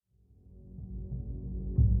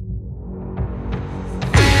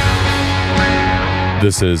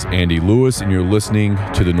This is Andy Lewis, and you're listening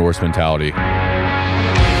to the Norse Mentality.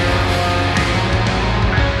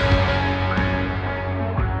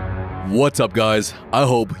 What's up, guys? I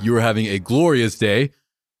hope you're having a glorious day.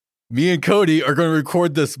 Me and Cody are going to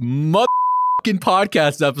record this motherfucking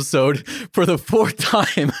podcast episode for the fourth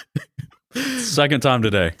time. Second time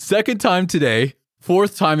today. Second time today.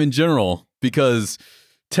 Fourth time in general, because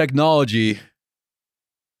technology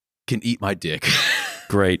can eat my dick.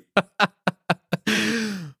 Great.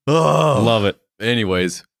 Oh, love it.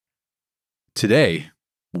 Anyways, today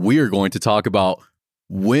we are going to talk about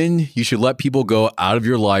when you should let people go out of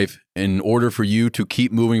your life in order for you to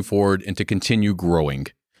keep moving forward and to continue growing.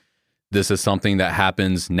 This is something that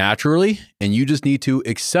happens naturally, and you just need to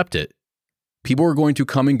accept it. People are going to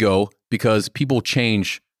come and go because people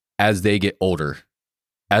change as they get older,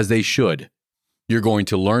 as they should. You're going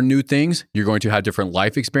to learn new things. You're going to have different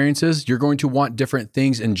life experiences. You're going to want different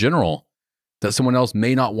things in general that someone else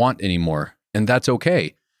may not want anymore. And that's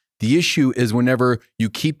okay. The issue is whenever you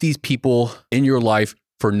keep these people in your life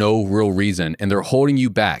for no real reason and they're holding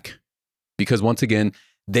you back because, once again,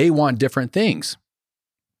 they want different things.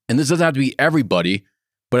 And this doesn't have to be everybody,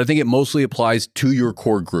 but I think it mostly applies to your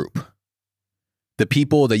core group. The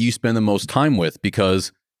people that you spend the most time with,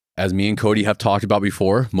 because as me and Cody have talked about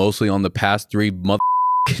before, mostly on the past 3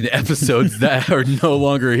 episodes that are no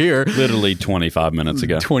longer here. Literally 25 minutes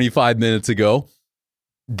ago. 25 minutes ago.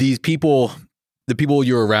 These people, the people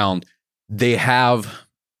you're around, they have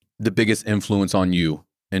the biggest influence on you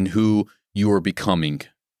and who you are becoming.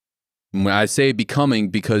 When I say becoming,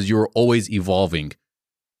 because you're always evolving.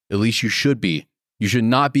 At least you should be. You should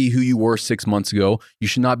not be who you were 6 months ago. You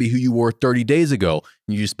should not be who you were 30 days ago.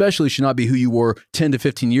 You especially should not be who you were 10 to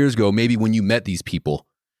 15 years ago, maybe when you met these people.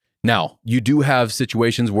 Now, you do have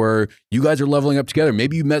situations where you guys are leveling up together.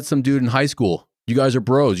 Maybe you met some dude in high school. You guys are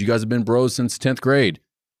bros. You guys have been bros since 10th grade.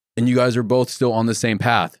 And you guys are both still on the same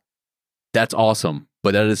path. That's awesome.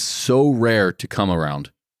 But that is so rare to come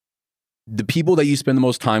around. The people that you spend the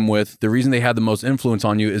most time with, the reason they have the most influence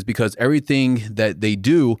on you is because everything that they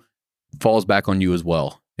do falls back on you as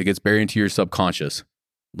well. It gets buried into your subconscious.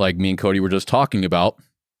 Like me and Cody were just talking about,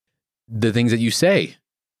 the things that you say,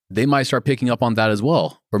 they might start picking up on that as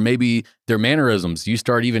well. Or maybe their mannerisms, you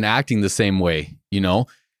start even acting the same way, you know?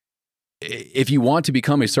 If you want to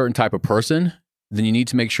become a certain type of person, then you need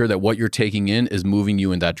to make sure that what you're taking in is moving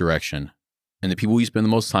you in that direction. And the people you spend the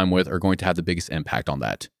most time with are going to have the biggest impact on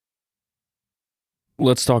that.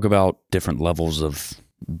 Let's talk about different levels of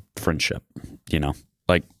friendship, you know?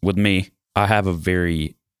 Like with me, I have a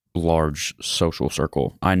very large social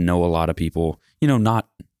circle. I know a lot of people, you know, not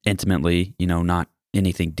intimately, you know, not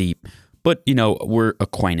anything deep, but, you know, we're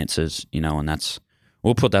acquaintances, you know, and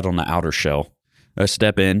we'll put that on the outer shell. A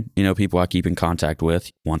step in, you know, people I keep in contact with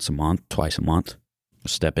once a month, twice a month. A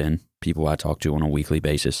step in, people I talk to on a weekly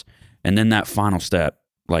basis. And then that final step,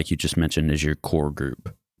 like you just mentioned, is your core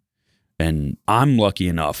group. And I'm lucky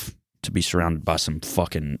enough to be surrounded by some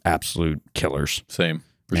fucking absolute killers. Same,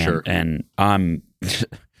 for sure. And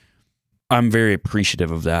I'm very appreciative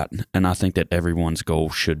of that. And I think that everyone's goal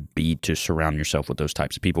should be to surround yourself with those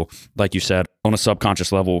types of people. Like you said, on a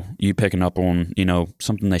subconscious level, you picking up on, you know,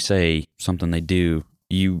 something they say, something they do,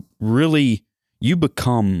 you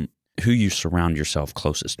become who you surround yourself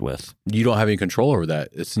closest with. You don't have any control over that.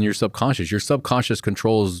 It's in your subconscious. Your subconscious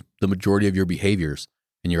controls the majority of your behaviors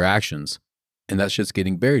and your actions. And that shit's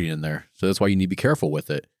getting buried in there. So that's why you need to be careful with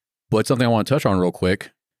it. But something I want to touch on real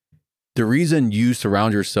quick. The reason you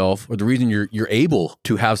surround yourself, or the reason you're able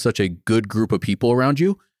to have such a good group of people around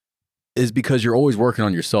you, is because you're always working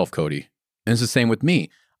on yourself, Cody. And it's the same with me.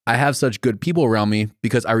 I have such good people around me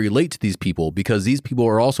because I relate to these people, because these people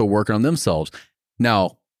are also working on themselves.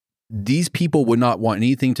 Now, these people would not want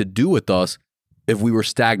anything to do with us if we were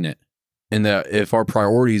stagnant and that if our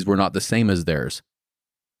priorities were not the same as theirs.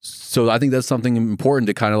 So I think that's something important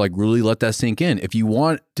to kind of like really let that sink in. If you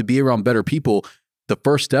want to be around better people, the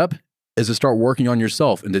first step is to start working on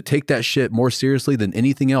yourself and to take that shit more seriously than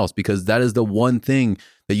anything else, because that is the one thing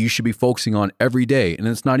that you should be focusing on every day. And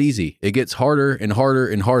it's not easy. It gets harder and harder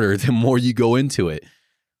and harder the more you go into it.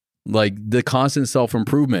 Like the constant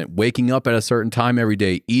self-improvement, waking up at a certain time every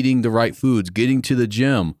day, eating the right foods, getting to the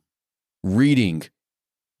gym, reading,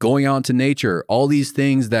 going out into nature, all these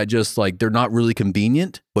things that just like, they're not really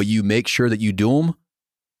convenient, but you make sure that you do them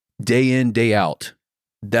day in, day out.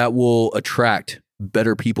 That will attract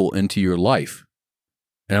better people into your life.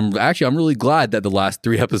 And I'm really glad that the last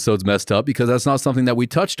 3 episodes messed up, because that's not something that we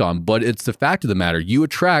touched on, but it's the fact of the matter. You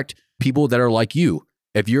attract people that are like you.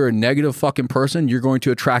 If you're a negative fucking person, you're going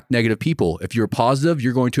to attract negative people. If you're positive,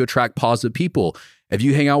 you're going to attract positive people. If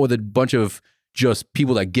you hang out with a bunch of just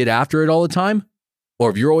people that get after it all the time, or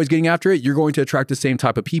if you're always getting after it, you're going to attract the same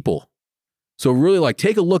type of people. So really like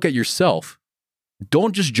take a look at yourself.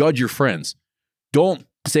 Don't just judge your friends. Don't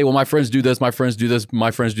say, well, my friends do this, my friends do this,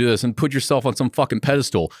 my friends do this, and put yourself on some fucking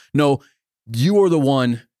pedestal. No, you are the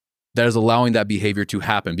one that is allowing that behavior to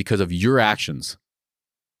happen because of your actions.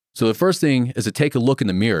 So the first thing is to take a look in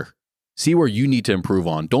the mirror. See where you need to improve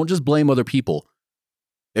on. Don't just blame other people.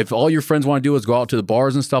 If all your friends want to do is go out to the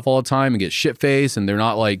bars and stuff all the time and get shit-faced and they're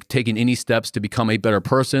not like taking any steps to become a better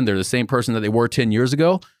person, they're the same person that they were 10 years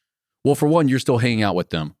ago, well, for one, you're still hanging out with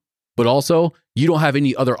them. But also, you don't have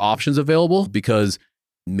any other options available because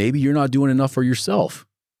maybe you're not doing enough for yourself.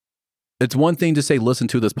 It's one thing to say, listen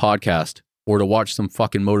to this podcast or to watch some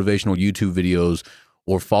fucking motivational YouTube videos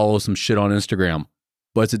or follow some shit on Instagram.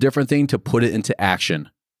 But it's a different thing to put it into action.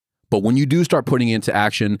 But when you do start putting it into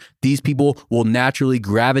action, these people will naturally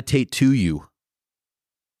gravitate to you.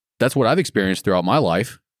 That's what I've experienced throughout my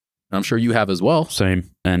life. I'm sure you have as well.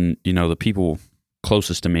 Same. And, you know, the people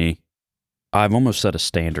closest to me, I've almost set a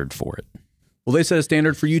standard for it. Well, they set a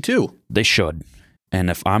standard for you too. They should. And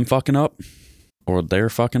if I'm fucking up or they're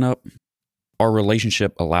fucking up, our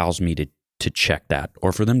relationship allows me to check that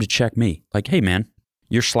or for them to check me. Like, hey, man,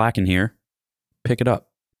 you're slacking here. Pick it up,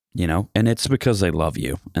 you know? And it's because they love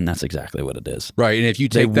you. And that's exactly what it is. Right. And if you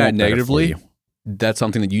take that negatively, that's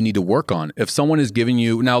something that you need to work on. If someone is giving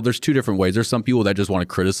you, now there's two different ways. There's some people that just want to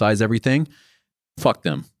criticize everything. Fuck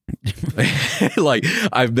them. Like,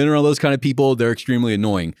 I've been around those kind of people. They're extremely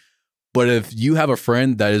annoying. But if you have a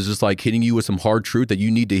friend that is just like hitting you with some hard truth that you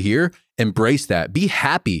need to hear, embrace that. Be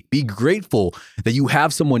happy. Be grateful that you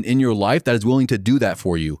have someone in your life that is willing to do that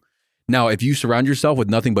for you. Now, if you surround yourself with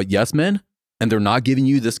nothing but yes men and they're not giving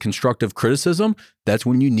you this constructive criticism, that's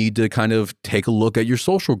when you need to kind of take a look at your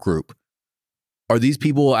social group. Are these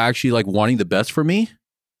people actually like wanting the best for me?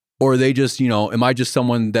 Or are they just, you know, am I just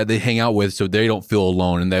someone that they hang out with so they don't feel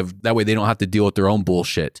alone and that way they don't have to deal with their own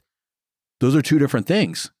bullshit? Those are two different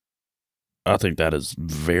things. I think that is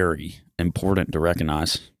very important to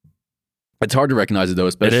recognize. It's hard to recognize it though,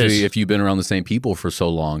 especially if you've been around the same people for so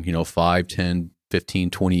long, you know, 5, 10, 15,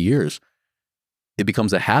 20 years. It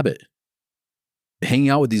becomes a habit. Hanging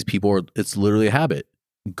out with these people, it's literally a habit.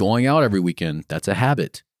 Going out every weekend, that's a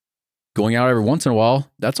habit. Going out every once in a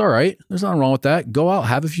while, that's all right. There's nothing wrong with that. Go out,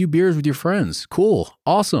 have a few beers with your friends. Cool,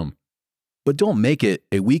 awesome. But don't make it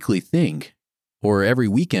a weekly thing or every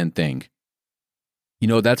weekend thing. You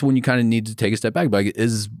know, that's when you kind of need to take a step back. Like,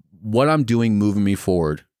 is what I'm doing moving me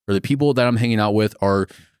forward? Or the people that I'm hanging out with, are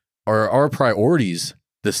our priorities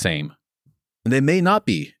the same? And they may not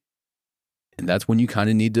be. And that's when you kind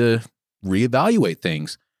of need to reevaluate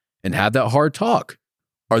things and have that hard talk.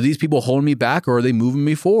 Are these people holding me back or are they moving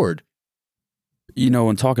me forward? You know,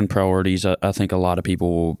 when talking priorities, I think a lot of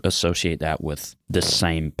people will associate that with the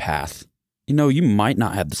same path. You know, you might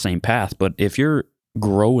not have the same path, but if you're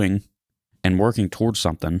growing and working towards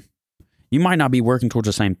something, you might not be working towards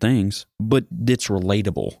the same things, but it's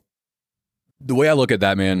relatable. The way I look at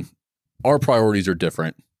that, man, our priorities are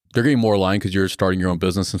different. They're getting more aligned because you're starting your own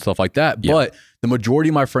business and stuff like that. Yeah. But the majority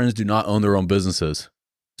of my friends do not own their own businesses.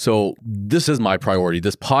 So this is my priority.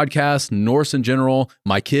 This podcast, Norse in general,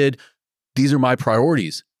 my kid, these are my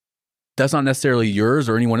priorities. That's not necessarily yours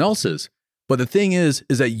or anyone else's. But the thing is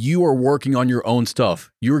that you are working on your own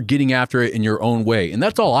stuff. You're getting after it in your own way. And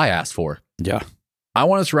that's all I ask for. Yeah. I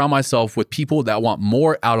want to surround myself with people that want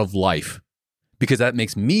more out of life because that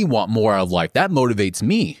makes me want more out of life. That motivates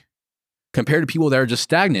me compared to people that are just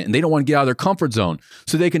stagnant and they don't want to get out of their comfort zone.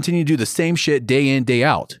 So they continue to do the same shit day in, day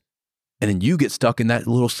out. And then you get stuck in that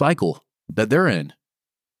little cycle that they're in.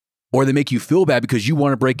 Or they make you feel bad because you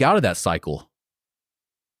want to break out of that cycle.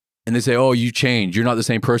 And they say, oh, you changed. You're not the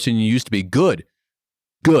same person you used to be. Good.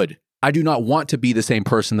 Good. I do not want to be the same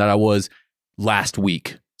person that I was last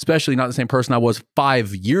week, especially not the same person I was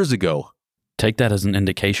 5 years ago. Take that as an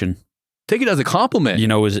indication. Take it as a compliment. You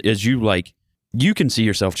know, as you like, you can see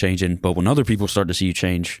yourself changing, but when other people start to see you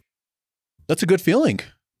change, that's a good feeling.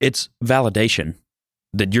 It's validation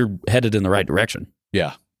that you're headed in the right direction.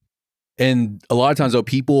 Yeah. And a lot of times, though,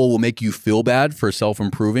 people will make you feel bad for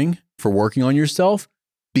self-improving, for working on yourself,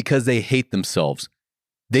 because they hate themselves.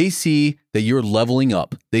 They see that you're leveling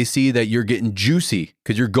up. They see that you're getting juicy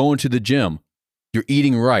because you're going to the gym. You're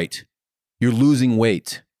eating right. You're losing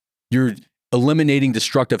weight. You're eliminating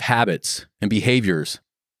destructive habits and behaviors.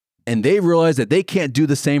 And they realize that they can't do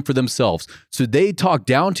the same for themselves. So they talk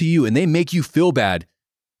down to you and they make you feel bad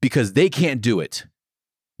because they can't do it.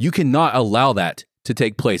 You cannot allow that to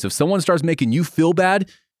take place. If someone starts making you feel bad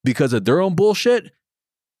because of their own bullshit,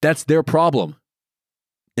 that's their problem.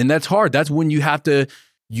 And that's hard. That's when you have to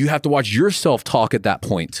you have to watch your self-talk at that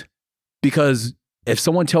point. Because if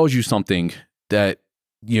someone tells you something that,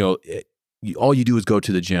 all you do is go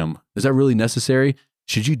to the gym, is that really necessary?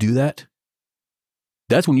 Should you do that?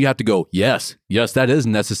 That's when you have to go, yes, that is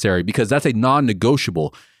necessary, because that's a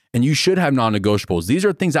non-negotiable. And you should have non-negotiables. These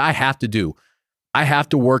are things I have to do. I have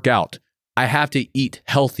to work out. I have to eat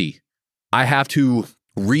healthy. I have to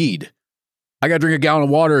read. I got to drink a gallon of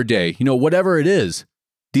water a day. Whatever it is.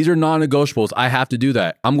 These are non-negotiables. I have to do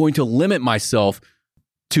that. I'm going to limit myself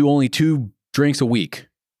to only 2 drinks a week.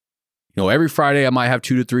 Every Friday I might have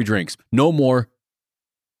 2 to 3 drinks. No more.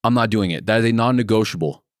 I'm not doing it. That is a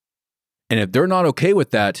non-negotiable. And if they're not okay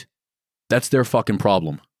with that, that's their fucking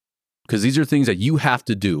problem. Because these are things that you have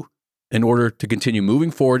to do in order to continue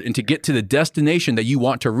moving forward and to get to the destination that you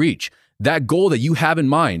want to reach. That goal that you have in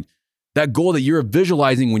mind, that goal that you're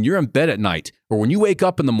visualizing when you're in bed at night or when you wake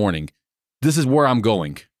up in the morning. This is where I'm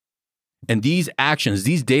going. And these actions,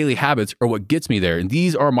 these daily habits are what gets me there. And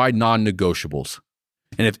these are my non-negotiables.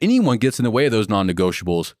 And if anyone gets in the way of those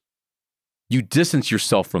non-negotiables, you distance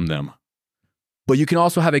yourself from them. But you can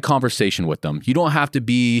also have a conversation with them. You don't have to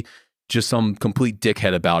be just some complete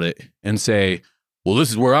dickhead about it and say, well, this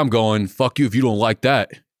is where I'm going. Fuck you if you don't like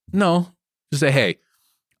that. No, just say, hey,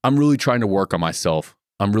 I'm really trying to work on myself.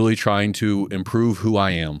 I'm really trying to improve who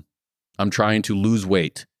I am. I'm trying to lose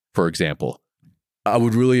weight, for example. I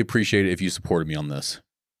would really appreciate it if you supported me on this.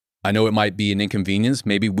 I know it might be an inconvenience.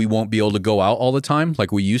 Maybe we won't be able to go out all the time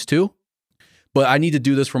like we used to, but I need to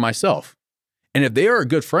do this for myself. And if they are a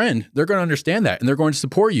good friend, they're going to understand that and they're going to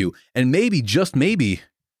support you. And maybe, just maybe,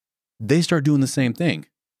 they start doing the same thing.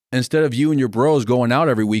 Instead of you and your bros going out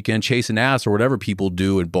every weekend chasing ass or whatever people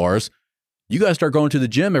do at bars, you guys start going to the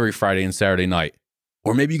gym every Friday and Saturday night.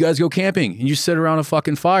 Or maybe you guys go camping and you sit around a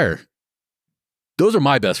fucking fire. Those are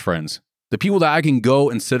my best friends. The people that I can go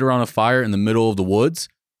and sit around a fire in the middle of the woods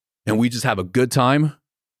and we just have a good time.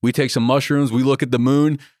 We take some mushrooms, we look at the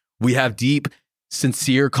moon, we have deep,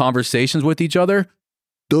 sincere conversations with each other.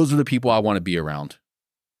 Those are the people I want to be around.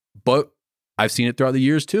 But I've seen it throughout the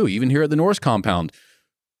years too, even here at the Norse compound.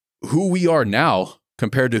 Who we are now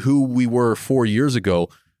compared to who we were 4 years ago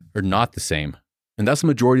are not the same. And that's the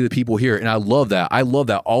majority of the people here. And I love that. I love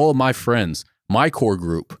that all of my friends, my core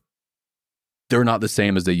group, they're not the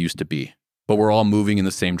same as they used to be. But we're all moving in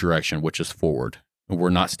the same direction, which is forward. And we're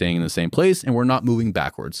not staying in the same place and we're not moving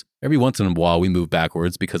backwards. Every once in a while, we move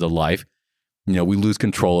backwards because of life. We lose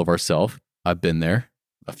control of ourselves. I've been there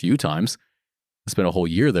a few times. I spent a whole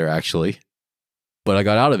year there, actually. But I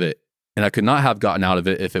got out of it. And I could not have gotten out of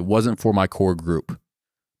it if it wasn't for my core group,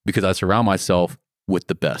 because I surround myself with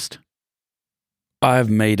the best. I've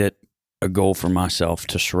made it a goal for myself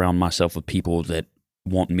to surround myself with people that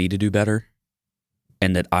want me to do better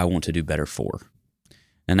and that I want to do better for.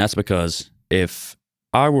 And that's because if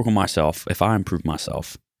I work on myself, if I improve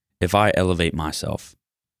myself, if I elevate myself,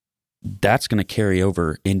 that's going to carry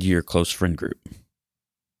over into your close friend group.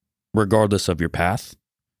 Regardless of your path,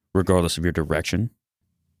 regardless of your direction,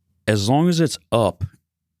 as long as it's up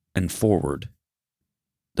and forward,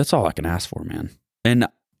 that's all I can ask for, man. And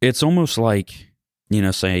it's almost like,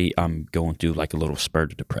 say I'm going through like a little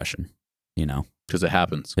spurt of depression, Because it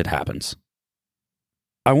happens. It happens.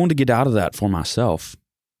 I want to get out of that for myself.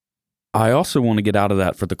 I also want to get out of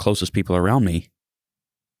that for the closest people around me,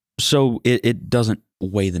 so it doesn't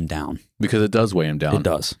weigh them down. Because it does weigh them down. It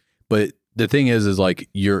does. But the thing is like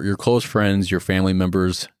your close friends, your family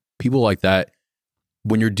members, people like that,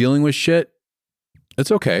 when you're dealing with shit,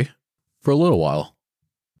 it's okay for a little while.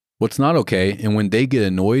 What's not okay, and when they get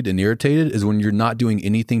annoyed and irritated, is when you're not doing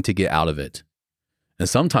anything to get out of it. And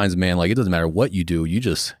sometimes, man, like it doesn't matter what you do,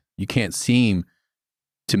 you can't seem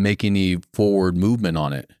to make any forward movement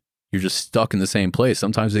on it. You're just stuck in the same place.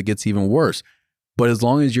 Sometimes it gets even worse. But as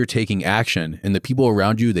long as you're taking action and the people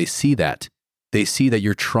around you, they see that. They see that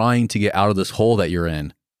you're trying to get out of this hole that you're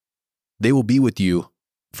in. They will be with you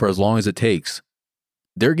for as long as it takes.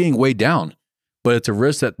 They're getting weighed down, but it's a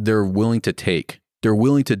risk that they're willing to take. They're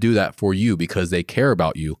willing to do that for you because they care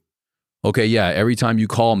about you. Okay, yeah, every time you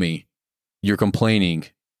call me, you're complaining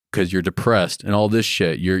because you're depressed and all this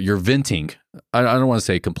shit. You're venting. I don't want to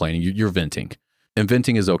say complaining. You're venting. And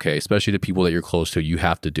venting is okay, especially to people that you're close to. You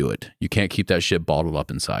have to do it. You can't keep that shit bottled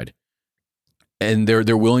up inside. And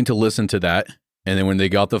they're willing to listen to that. And then when they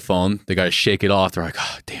got the phone, they got to shake it off. They're like,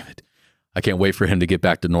 oh, damn it. I can't wait for him to get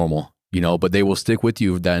back to normal. But they will stick with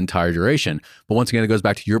you that entire duration. But once again, it goes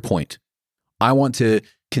back to your point. I want to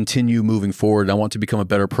continue moving forward. I want to become a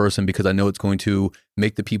better person because I know it's going to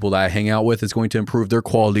make the people that I hang out with, it's going to improve their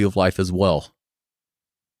quality of life as well.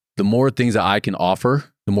 The more things that I can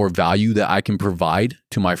offer, the more value that I can provide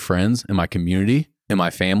to my friends and my community and my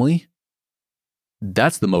family,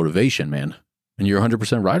 that's the motivation, man. And you're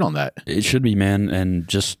 100% right on that. It should be, man. And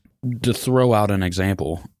just to throw out an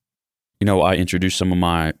example, I introduced some of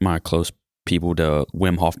my close people to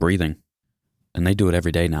Wim Hof breathing, and they do it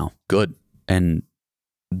every day now. Good. And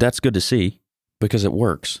that's good to see because it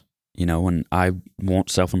works, and I want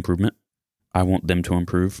self-improvement. I want them to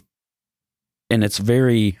improve. And it's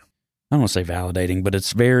very, I don't want to say validating, but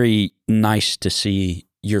it's very nice to see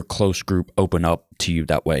your close group open up to you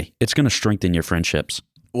that way. It's going to strengthen your friendships.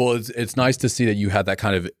 Well, it's nice to see that you have that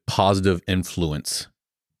kind of positive influence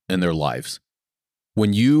in their lives.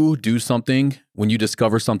 When you do something, when you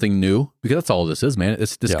discover something new, because that's all this is, man.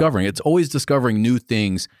 It's discovering. Yeah. It's always discovering new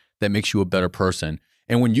things that makes you a better person.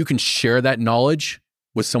 And when you can share that knowledge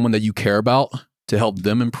with someone that you care about to help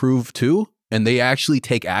them improve too, and they actually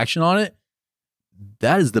take action on it,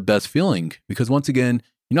 that is the best feeling. Because once again,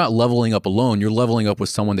 you're not leveling up alone. You're leveling up with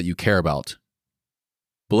someone that you care about.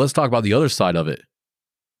 But let's talk about the other side of it.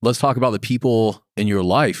 Let's talk about the people in your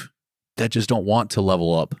life that just don't want to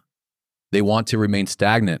level up. They want to remain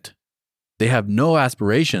stagnant. They have no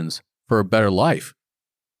aspirations for a better life.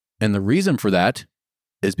 And the reason for that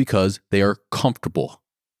is because they are comfortable.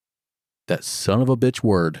 That son of a bitch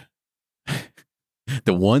word.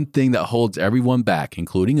 The one thing that holds everyone back,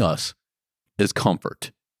 including us, is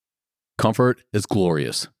comfort. Comfort is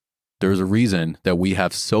glorious. There's a reason that we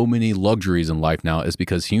have so many luxuries in life now is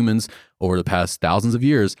because humans over the past thousands of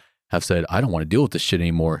years have said, I don't want to deal with this shit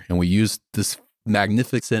anymore. And we use this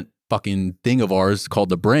magnificent fucking thing of ours called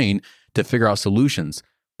the brain to figure out solutions.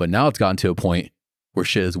 But now it's gotten to a point where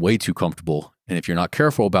shit is way too comfortable. And if you're not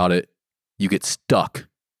careful about it, you get stuck.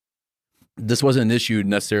 This wasn't an issue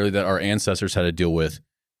necessarily that our ancestors had to deal with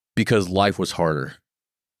because life was harder.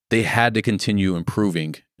 They had to continue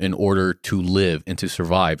improving in order to live and to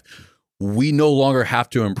survive. We no longer have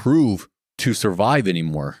to improve to survive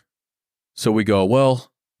anymore. So we go,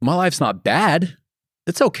 well, my life's not bad.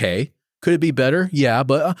 It's okay. Could it be better? Yeah,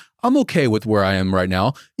 but I'm okay with where I am right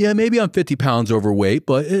now. Yeah, maybe I'm 50 pounds overweight,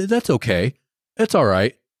 but that's okay. It's all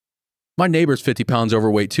right. My neighbor's 50 pounds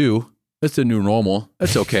overweight too. It's the new normal.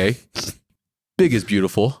 That's okay. Big is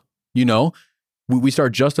beautiful. We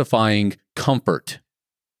start justifying comfort.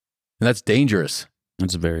 And that's dangerous.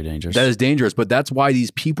 That's very dangerous. That is dangerous. But that's why these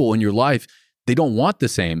people in your life, they don't want the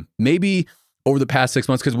same. Maybe over the past 6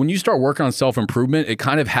 months, because when you start working on self-improvement, it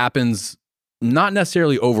kind of happens not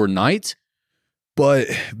necessarily overnight, but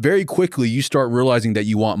very quickly you start realizing that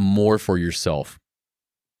you want more for yourself.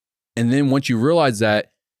 And then once you realize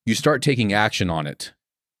that, you start taking action on it.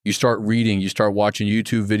 You start reading, you start watching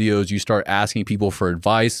YouTube videos, you start asking people for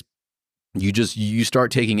advice. You start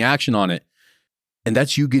taking action on it. And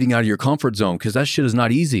that's you getting out of your comfort zone because that shit is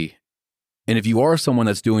not easy. And if you are someone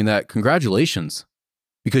that's doing that, congratulations,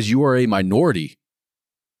 because you are a minority.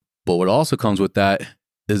 But what also comes with that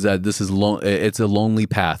is that this is it's a lonely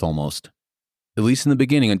path almost. At least in the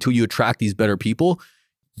beginning, until you attract these better people,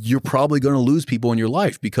 you're probably going to lose people in your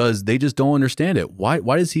life because they just don't understand it. Why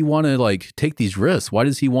does he want to take these risks? Why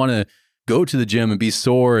does he want to go to the gym and be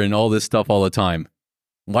sore and all this stuff all the time?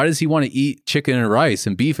 Why does he want to eat chicken and rice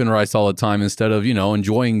and beef and rice all the time instead of,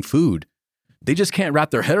 enjoying food? They just can't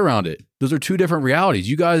wrap their head around it. Those are two different realities.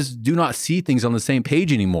 You guys do not see things on the same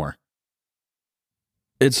page anymore.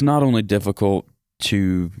 It's not only difficult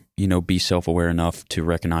to, be self-aware enough to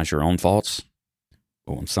recognize your own faults,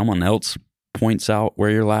 but when someone else points out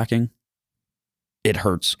where you're lacking, it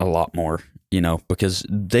hurts a lot more, because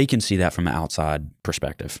they can see that from an outside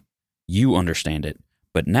perspective. You understand it.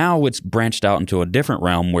 But now it's branched out into a different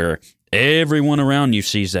realm where everyone around you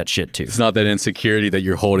sees that shit too. It's not that insecurity that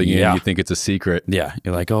you're holding in. You think it's a secret. Yeah.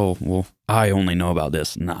 You're like, oh, well, I only know about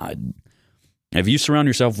this. Nah. If you surround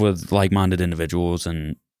yourself with like-minded individuals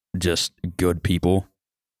and just good people,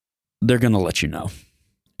 they're going to let you know.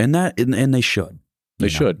 And they should. They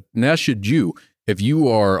should. And that should you. If you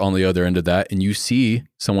are on the other end of that and you see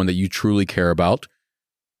someone that you truly care about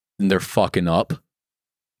and they're fucking up,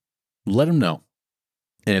 let them know.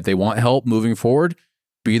 And if they want help moving forward,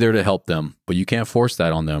 be there to help them. But you can't force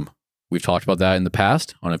that on them. We've talked about that in the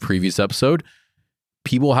past on a previous episode.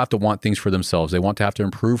 People have to want things for themselves. They want to have to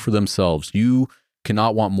improve for themselves. You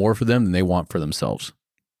cannot want more for them than they want for themselves.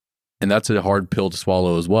 And that's a hard pill to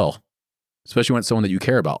swallow as well, especially when it's someone that you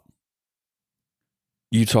care about.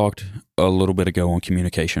 You talked a little bit ago on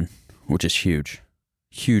communication, which is huge.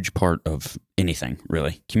 Huge part of anything,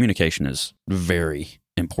 really. Communication is very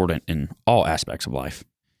important in all aspects of life.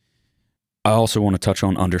 I also want to touch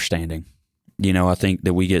on understanding. I think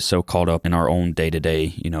that we get so caught up in our own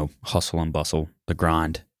day-to-day, hustle and bustle, the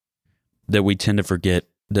grind, that we tend to forget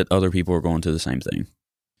that other people are going through the same thing.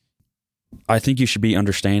 I think you should be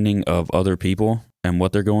understanding of other people and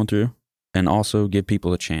what they're going through, and also give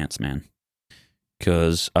people a chance, man.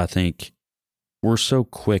 Because I think we're so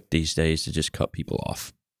quick these days to just cut people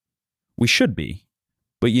off. We should be.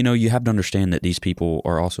 But, you have to understand that these people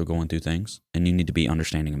are also going through things, and you need to be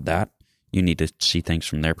understanding of that. You need to see things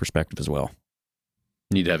from their perspective as well.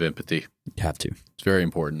 You need to have empathy. You have to. It's very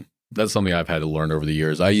important. That's something I've had to learn over the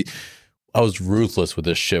years. I was ruthless with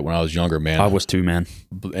this shit when I was younger, man. I was too, man.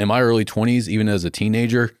 In my early 20s, even as a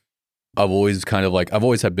teenager, I've always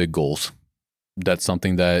had big goals. That's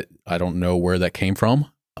something that I don't know where that came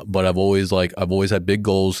from, but I've always had big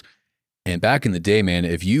goals. And back in the day, man,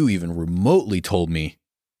 if you even remotely told me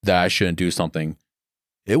that I shouldn't do something,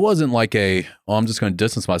 it wasn't like I'm just going to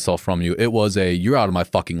distance myself from you. It was you're out of my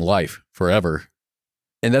fucking life forever.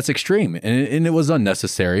 And that's extreme. And it was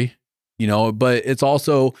unnecessary, but it's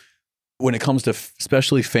also, when it comes to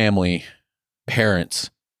especially family,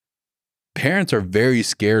 parents are very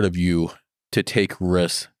scared of you to take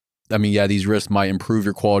risks. I mean, yeah, these risks might improve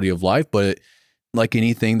your quality of life, but like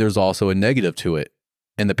anything, there's also a negative to it.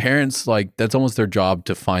 And the parents, that's almost their job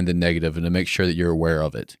to find the negative and to make sure that you're aware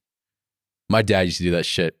of it. My dad used to do that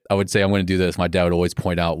shit. I would say, I'm going to do this. My dad would always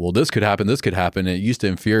point out, well, this could happen. And it used to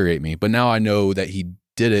infuriate me. But now I know that he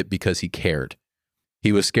did it because he cared.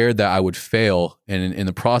 He was scared that I would fail. And in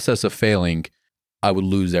the process of failing, I would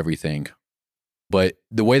lose everything. But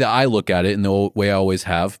the way that I look at it, and the way I always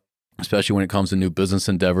have, especially when it comes to new business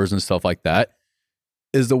endeavors and stuff like that,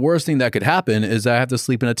 is the worst thing that could happen is that I have to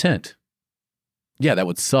sleep in a tent. Yeah, that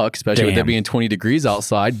would suck, especially with it being 20 degrees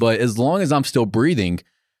outside. But as long as I'm still breathing,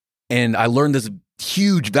 and I learned this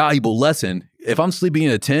huge, valuable lesson, if I'm sleeping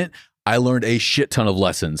in a tent, I learned a shit ton of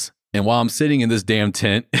lessons. And while I'm sitting in this damn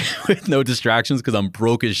tent with no distractions because I'm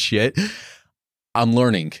broke as shit, I'm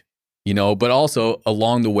learning, but also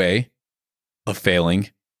along the way of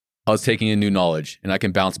failing, I was taking in new knowledge and I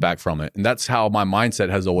can bounce back from it. And that's how my mindset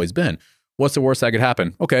has always been. What's the worst that could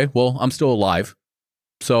happen? Okay, well, I'm still alive.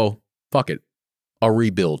 So fuck it. I'll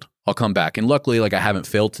rebuild. I'll come back. And luckily, I haven't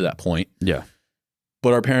failed to that point. Yeah.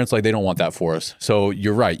 But our parents, they don't want that for us. So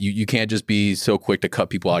you're right. You can't just be so quick to cut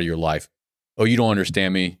people out of your life. Oh, you don't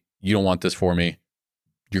understand me. You don't want this for me.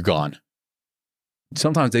 You're gone.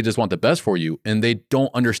 Sometimes they just want the best for you and they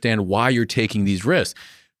don't understand why you're taking these risks.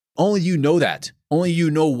 Only you know that. Only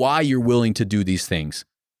you know why you're willing to do these things.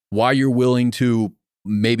 Why you're willing to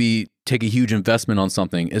maybe take a huge investment on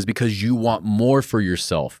something is because you want more for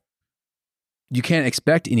yourself. You can't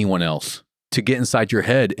expect anyone else to get inside your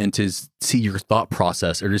head and to see your thought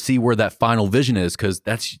process or to see where that final vision is, because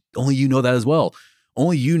that's only you know that as well.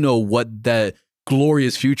 Only you know what that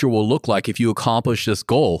glorious future will look like if you accomplish this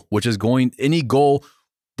goal, which is any goal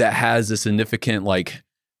that has a significant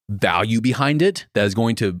value behind it, that is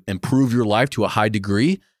going to improve your life to a high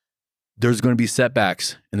degree. There's going to be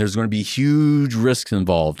setbacks and there's going to be huge risks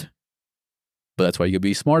involved. But that's why you got to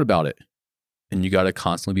be smart about it. And you got to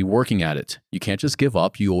constantly be working at it. You can't just give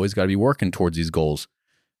up. You always got to be working towards these goals.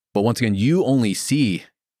 But once again, you only see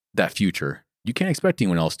that future. You can't expect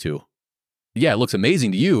anyone else to. Yeah, it looks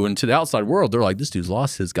amazing to you. And to the outside world, they're like, this dude's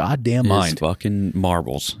lost his goddamn mind. His fucking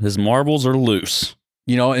marbles. His marbles are loose.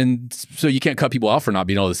 And so you can't cut people out for not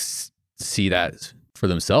being able to see that for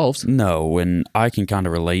themselves. No, and I can kind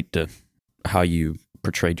of relate to how you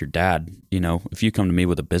portrayed your dad. If you come to me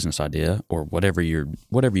with a business idea or whatever you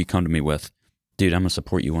come to me with, dude, I'm going to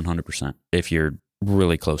support you 100% if you're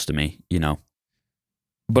really close to me,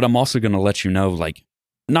 But I'm also going to let you know,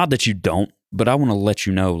 not that you don't, but I want to let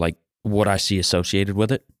you know, what I see associated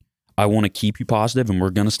with it. I want to keep you positive, and we're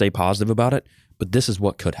going to stay positive about it, but this is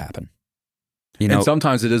what could happen. And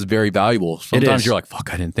sometimes it is very valuable. Sometimes you're like,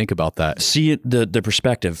 fuck, I didn't think about that. See it, the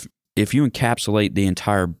perspective. If you encapsulate the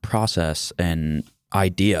entire process and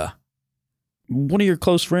idea, one of your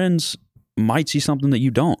close friends might see something that you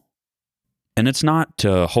don't. And it's not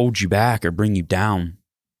to hold you back or bring you down.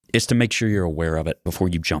 It's to make sure you're aware of it before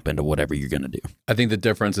you jump into whatever you're going to do. I think the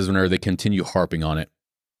difference is whenever they continue harping on it.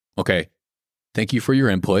 Okay, thank you for your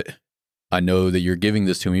input. I know that you're giving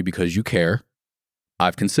this to me because you care.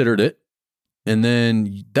 I've considered it. And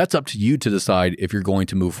then that's up to you to decide if you're going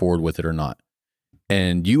to move forward with it or not.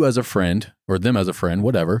 And you as a friend, or them as a friend,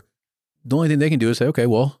 whatever, the only thing they can do is say, okay,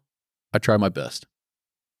 well, I tried my best.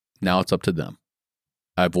 Now it's up to them.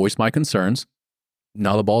 I voiced my concerns.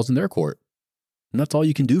 Now the ball's in their court. And that's all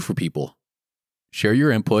you can do for people. Share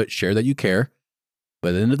your input, share that you care. But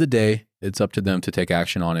at the end of the day, it's up to them to take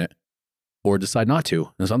action on it or decide not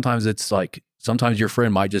to. And sometimes it's sometimes your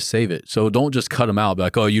friend might just save it. So don't just cut them out. Be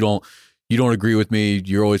like, oh, you don't agree with me.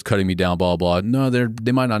 You're always cutting me down, blah, blah. No,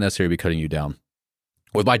 they might not necessarily be cutting you down.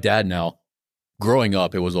 With my dad now, growing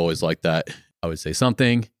up, it was always like that. I would say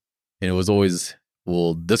something and it was always,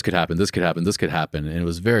 well, this could happen, this could happen, this could happen. And it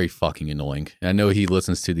was very fucking annoying. And I know he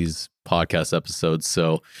listens to these podcast episodes.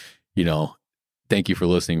 So, thank you for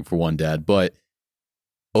listening for one, Dad. But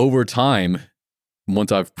over time,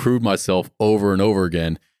 once I've proved myself over and over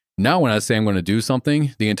again, now when I say I'm going to do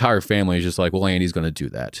something, the entire family is just like, well, Andy's going to do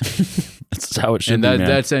that. That's how it should and be,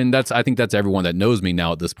 man. I think that's everyone that knows me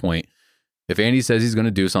now at this point. If Andy says he's going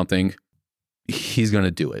to do something, he's going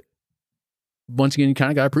to do it. Once again, you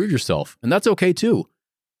kind of got to prove yourself. And that's okay too.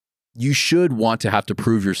 You should want to have to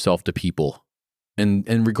prove yourself to people in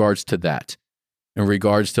regards to that. In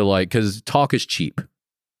regards to because talk is cheap.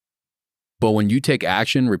 But when you take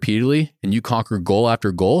action repeatedly and you conquer goal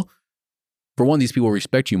after goal, for one, these people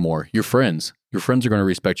respect you more. Your friends are going to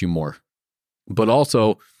respect you more. But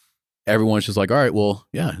also, everyone's just like, all right, well,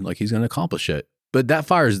 yeah, he's going to accomplish it. But that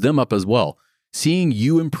fires them up as well. Seeing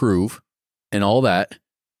you improve and all that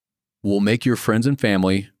will make your friends and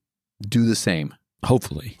family do the same.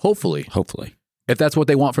 Hopefully. If that's what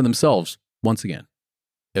they want for themselves, once again,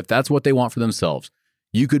 if that's what they want for themselves,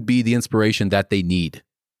 you could be the inspiration that they need.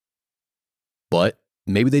 But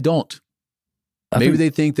maybe they don't. Maybe they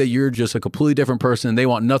think that you're just a completely different person and they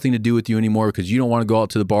want nothing to do with you anymore because you don't want to go out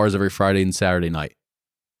to the bars every Friday and Saturday night.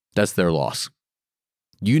 That's their loss.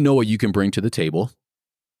 You know what you can bring to the table.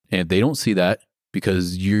 And if they don't see that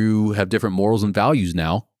because you have different morals and values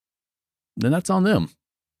now, then that's on them.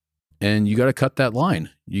 And you got to cut that line.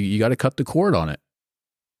 You got to cut the cord on it.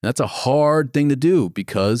 That's a hard thing to do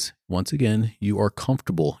because, once again, you are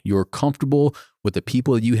comfortable. You're comfortable with the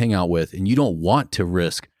people that you hang out with, and you don't want to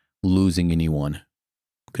risk losing anyone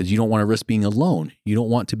because you don't want to risk being alone. You don't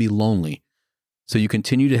want to be lonely. So you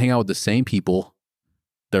continue to hang out with the same people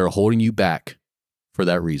that are holding you back for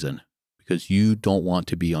that reason because you don't want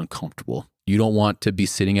to be uncomfortable. You don't want to be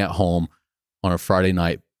sitting at home on a Friday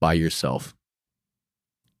night by yourself.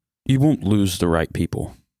 You won't lose the right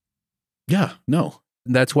people. Yeah, no.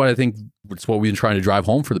 That's what I think, it's what we've been trying to drive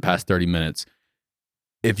home for the past 30 minutes.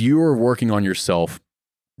 If you are working on yourself,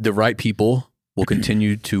 the right people will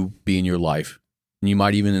continue to be in your life. And you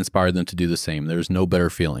might even inspire them to do the same. There's no better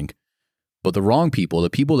feeling. But the wrong people, the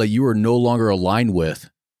people that you are no longer aligned with,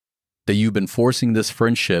 that you've been forcing this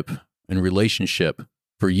friendship and relationship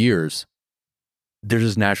for years, they're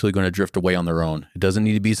just naturally going to drift away on their own. It doesn't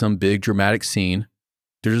need to be some big dramatic scene.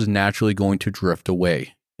 They're just naturally going to drift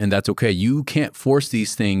away. And that's okay. You can't force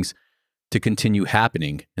these things to continue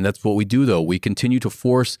happening. And that's what we do though. We continue to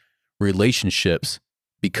force relationships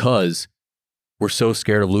because we're so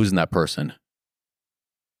scared of losing that person.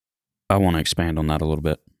 I want to expand on that a little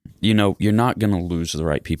bit. You're not going to lose the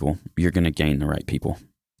right people. You're going to gain the right people.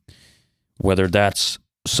 Whether that's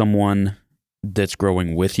someone that's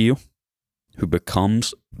growing with you, who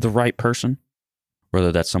becomes the right person,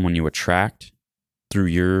 whether that's someone you attract through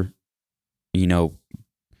your,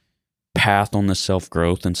 path on this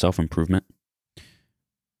self-growth and self-improvement,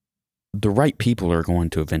 the right people are going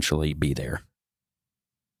to eventually be there.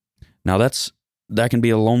 Now that can be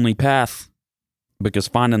a lonely path because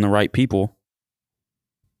finding the right people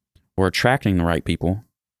or attracting the right people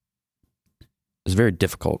is very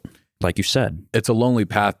difficult. Like you said, it's a lonely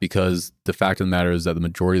path because the fact of the matter is that the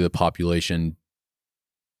majority of the population,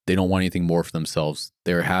 they don't want anything more for themselves.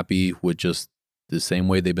 They're happy with just the same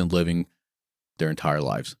way they've been living their entire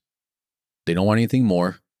lives. They don't want anything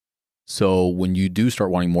more. So when you do start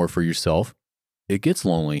wanting more for yourself, it gets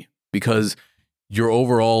lonely because your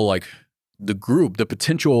overall, the group, the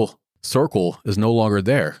potential circle is no longer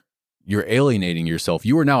there. You're alienating yourself.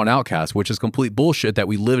 You are now an outcast, which is complete bullshit that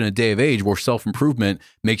we live in a day of age where self-improvement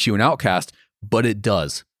makes you an outcast, but it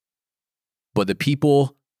does. But the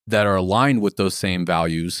people that are aligned with those same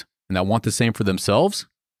values and that want the same for themselves,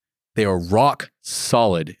 they are rock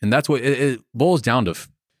solid. And that's what it boils down to,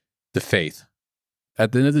 the faith.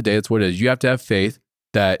 At the end of the day, that's what it is. You have to have faith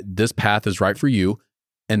that this path is right for you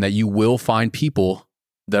and that you will find people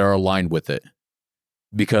that are aligned with it.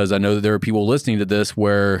 Because I know that there are people listening to this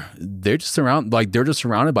where they're just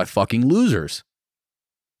surrounded by fucking losers.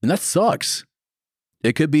 And that sucks.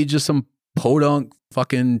 It could be just some podunk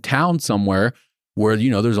fucking town somewhere where,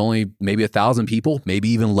 there's only maybe 1,000 people, maybe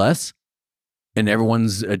even less. And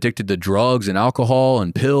everyone's addicted to drugs and alcohol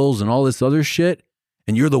and pills and all this other shit.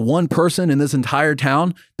 And you're the one person in this entire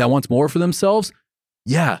town that wants more for themselves.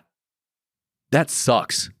 Yeah, that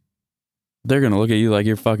sucks. They're going to look at you like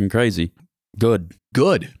you're fucking crazy. Good.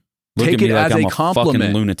 Take it as a compliment.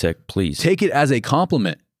 Fucking lunatic, please. Take it as a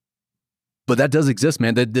compliment. But that does exist,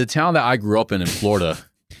 man. The town that I grew up in Florida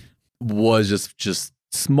was just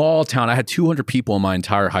small town. I had 200 people in my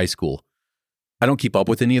entire high school. I don't keep up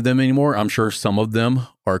with any of them anymore. I'm sure some of them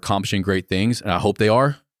are accomplishing great things, and I hope they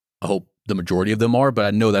are. I hope the majority of them are, but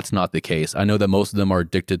I know that's not the case. I know that most of them are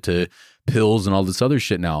addicted to pills and all this other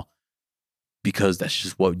shit now because that's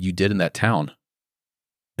just what you did in that town.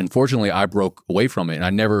 Unfortunately, I broke away from it and I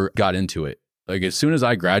never got into it. Like as soon as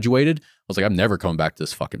I graduated, I was like, I'm never coming back to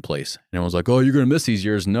this fucking place. And everyone's like, oh, you're going to miss these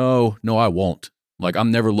years. No, I won't. Like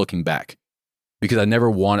I'm never looking back because I never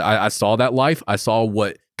wanted, I saw that life. I saw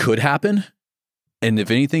what could happen. And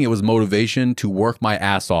if anything, it was motivation to work my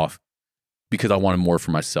ass off because I wanted more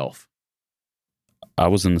for myself. I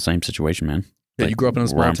was in the same situation, man. Yeah, you grew up in a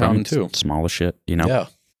small town too. Small as shit, you know? Yeah.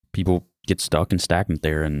 People get stuck and stagnant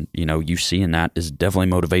there. And, you know, you seeing that is definitely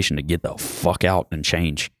motivation to get the fuck out and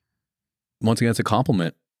change. Once again, it's a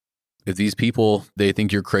compliment. If these people, they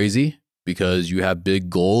think you're crazy because you have big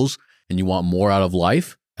goals and you want more out of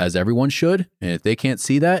life, as everyone should, and if they can't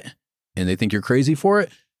see that and they think you're crazy for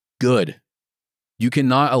it, good. You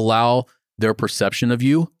cannot allow their perception of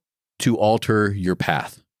you to alter your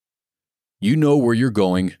path. You know where you're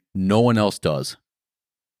going. No one else does.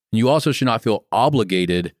 You also should not feel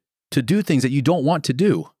obligated to do things that you don't want to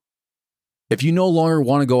do. If you no longer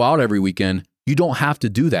want to go out every weekend, you don't have to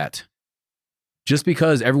do that. Just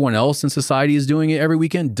because everyone else in society is doing it every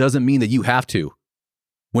weekend doesn't mean that you have to.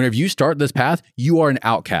 Whenever you start this path, you are an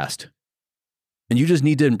outcast. And you just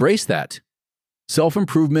need to embrace that.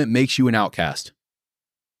 Self-improvement makes you an outcast.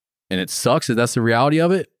 And it sucks that that's the reality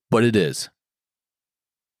of it, but it is.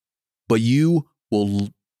 But you will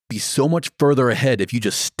be so much further ahead if you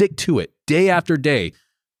just stick to it day after day.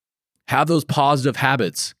 Have those positive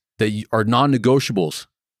habits that are non-negotiables,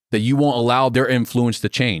 that you won't allow their influence to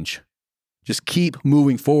change. Just keep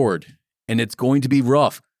moving forward. And it's going to be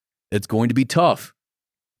rough. It's going to be tough.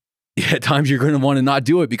 At times you're going to want to not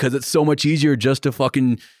do it because it's so much easier just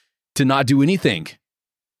to not do anything.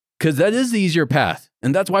 Because that is the easier path.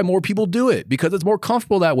 And that's why more people do it, because it's more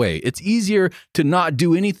comfortable that way. It's easier to not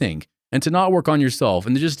do anything and to not work on yourself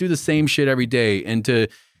and to just do the same shit every day and to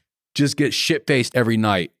just get shit-faced every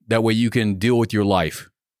night. That way you can deal with your life.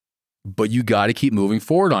 But you got to keep moving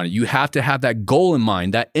forward on it. You have to have that goal in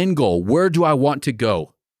mind, that end goal. Where do I want to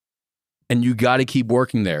go? And you got to keep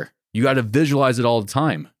working there. You got to visualize it all the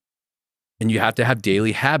time. And you have to have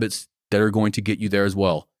daily habits that are going to get you there as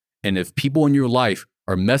well. And if people in your life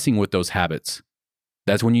are messing with those habits,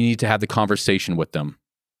 that's when you need to have the conversation with them.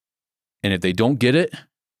 And if they don't get it,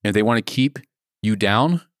 if they want to keep you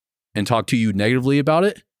down and talk to you negatively about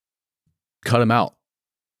it, cut them out.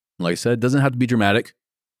 Like I said, it doesn't have to be dramatic.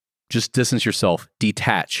 Just distance yourself.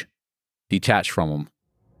 Detach from them.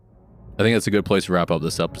 I think that's a good place to wrap up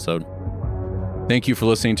this episode. Thank you for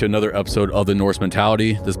listening to another episode of the Norse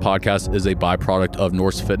Mentality. This podcast is a byproduct of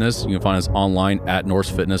Norse Fitness. You can find us online at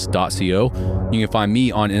norsefitness.co. You can find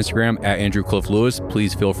me on Instagram at Andrew Cliff Lewis.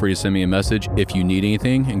 Please feel free to send me a message if you need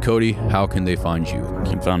anything. And Cody, how can they find you?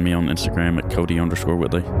 You can find me on Instagram at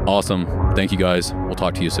Cody_Whitley. Awesome. Thank you guys. We'll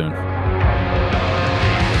talk to you soon.